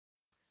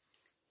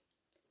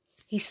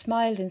He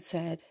smiled and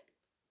said,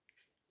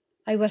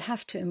 "I will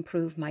have to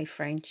improve my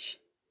French.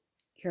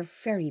 You're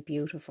very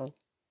beautiful."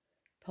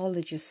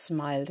 Paula just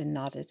smiled and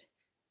nodded.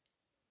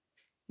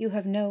 "You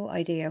have no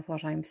idea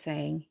what I'm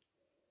saying."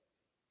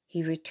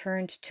 He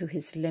returned to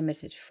his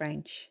limited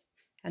French,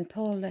 and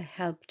Paula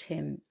helped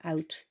him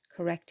out,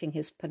 correcting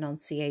his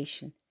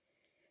pronunciation.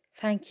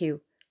 "Thank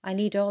you. I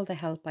need all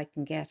the help I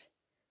can get."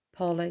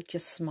 Paula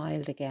just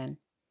smiled again.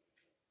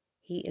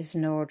 He is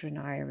Northern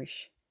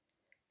Irish,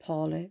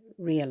 Paula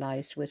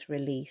realized with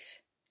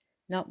relief.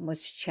 Not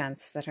much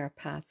chance that our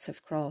paths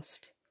have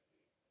crossed.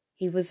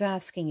 He was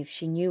asking if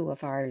she knew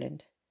of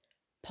Ireland.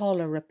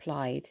 Paula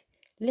replied,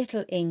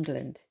 "Little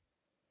England."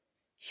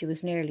 She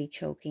was nearly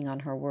choking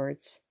on her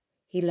words.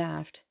 He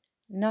laughed.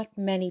 "Not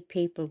many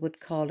people would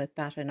call it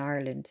that in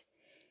Ireland.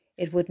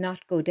 It would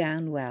not go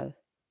down well.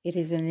 It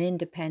is an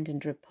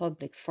independent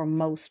republic for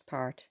most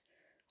part,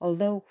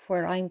 although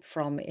where I'm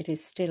from it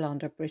is still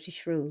under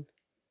British rule.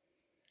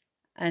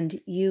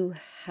 And you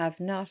have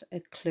not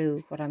a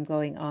clue what I'm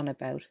going on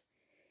about."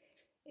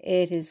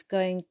 "It is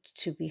going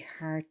to be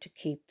hard to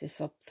keep this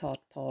up,"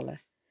 thought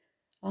Paula.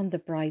 On the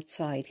bright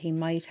side, he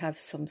might have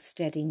some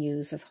steady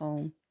news of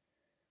home.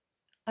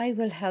 "I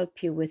will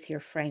help you with your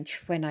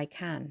French when I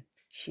can,"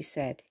 she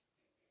said.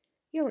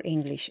 "Your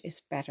English is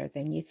better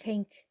than you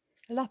think.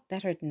 A lot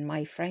better than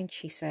my French,"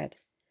 he said.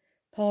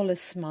 Paula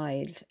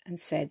smiled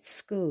and said,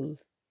 "School."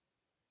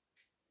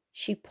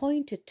 She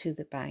pointed to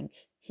the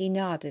bank. He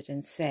nodded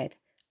and said,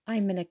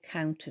 "I'm an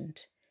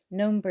accountant.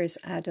 Numbers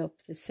add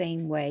up the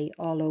same way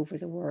all over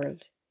the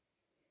world."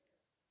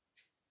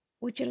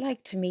 "Would you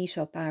like to meet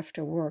up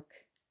after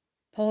work?"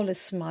 Paula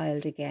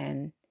smiled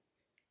again,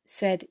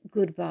 said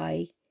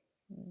goodbye,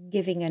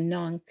 giving a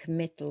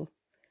non-committal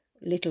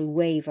little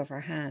wave of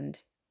her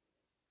hand.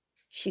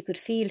 She could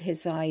feel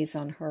his eyes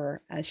on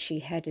her as she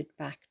headed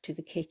back to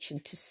the kitchen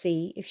to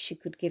see if she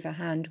could give a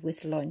hand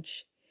with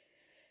lunch.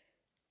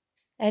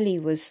 Ellie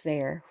was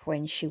there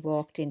when she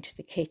walked into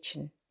the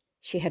kitchen.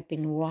 She had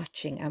been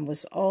watching and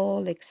was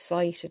all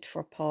excited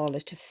for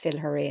Paula to fill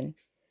her in.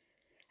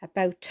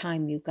 "About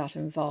time you got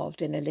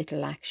involved in a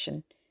little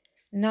action."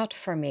 "Not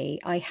for me.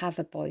 I have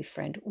a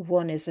boyfriend.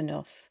 One is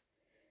enough."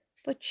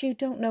 "But you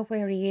don't know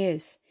where he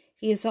is.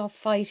 He is off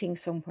fighting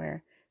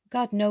somewhere.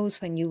 God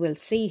knows when you will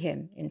see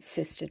him,"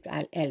 insisted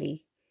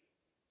Ellie.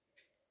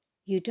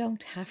 "You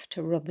don't have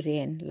to rub it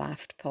in,"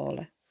 laughed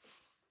Paula.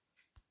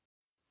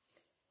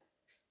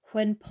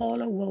 When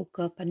Paula woke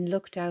up and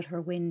looked out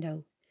her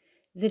window,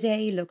 the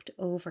day looked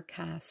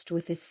overcast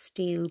with a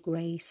steel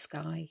grey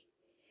sky.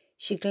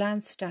 She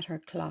glanced at her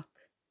clock.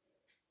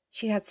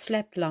 She had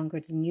slept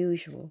longer than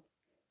usual,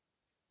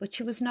 but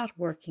she was not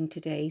working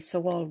today,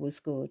 so all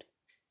was good.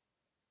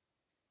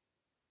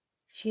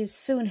 She is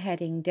soon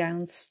heading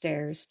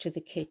downstairs to the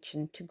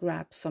kitchen to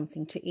grab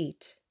something to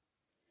eat.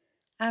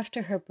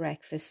 After her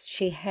breakfast,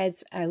 she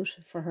heads out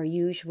for her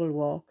usual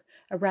walk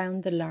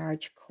around the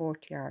large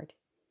courtyard.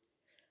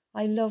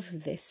 I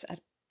love this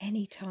at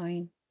any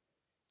time.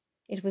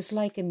 It was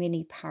like a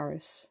mini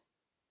Paris.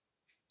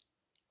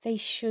 They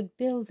should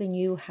build the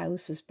new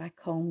houses back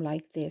home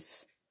like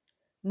this.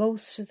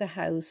 Most of the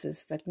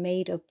houses that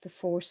made up the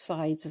four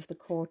sides of the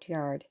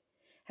courtyard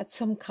had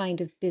some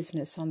kind of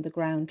business on the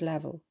ground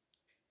level.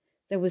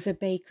 There was a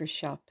baker's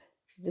shop.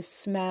 The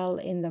smell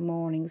in the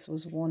mornings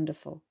was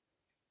wonderful.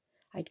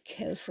 "I'd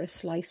kill for a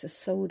slice of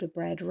soda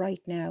bread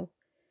right now,"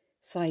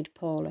 sighed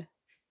Paula.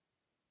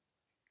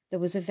 There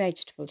was a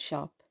vegetable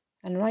shop,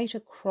 and right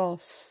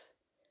across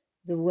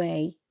the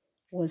way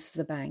was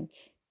the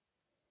bank.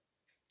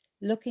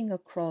 Looking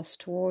across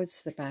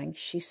towards the bank,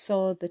 she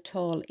saw the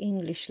tall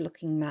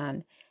English-looking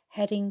man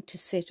heading to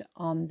sit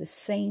on the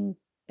same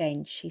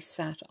bench he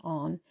sat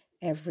on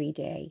every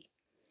day.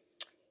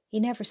 He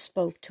never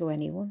spoke to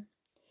anyone.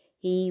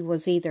 He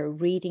was either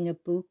reading a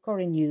book or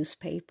a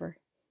newspaper.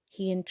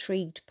 He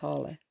intrigued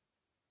Paula.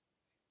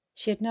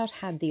 She had not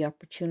had the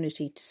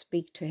opportunity to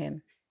speak to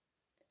him.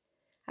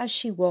 As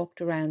she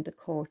walked around the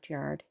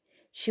courtyard,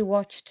 she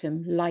watched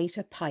him light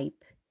a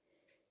pipe,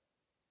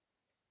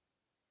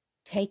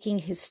 taking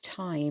his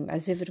time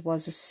as if it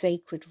was a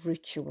sacred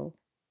ritual.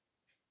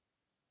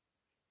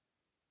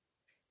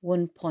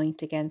 One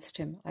point against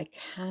him: "I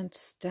can't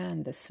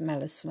stand the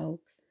smell of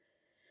smoke."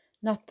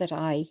 Not that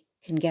I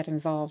can get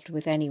involved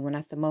with anyone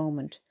at the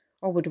moment,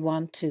 or would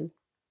want to.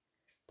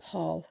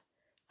 "Paul,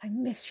 I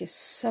miss you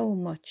so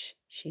much,"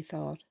 she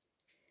thought.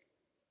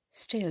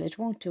 Still, it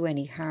won't do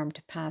any harm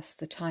to pass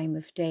the time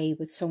of day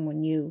with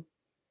someone new.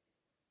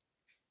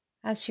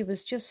 As she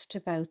was just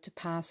about to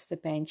pass the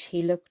bench,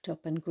 he looked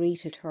up and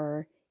greeted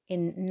her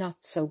in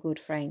not-so-good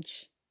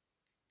French.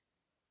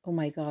 Oh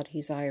my God,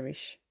 he's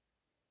Irish.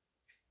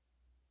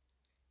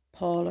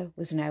 Paula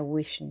was now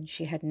wishing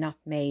she had not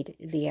made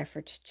the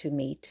effort to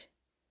meet.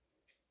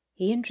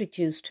 He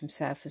introduced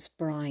himself as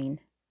Brian.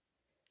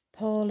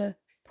 Paula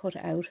put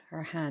out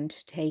her hand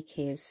to take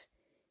his.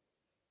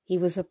 He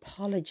was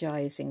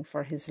apologizing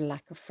for his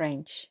lack of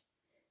French.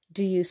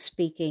 "Do you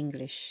speak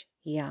English?"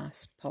 he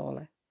asked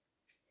Paula.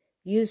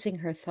 Using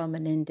her thumb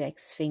and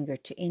index finger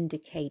to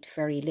indicate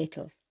very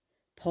little,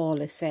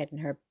 Paula said in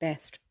her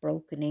best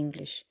broken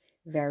English,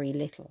 very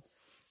little.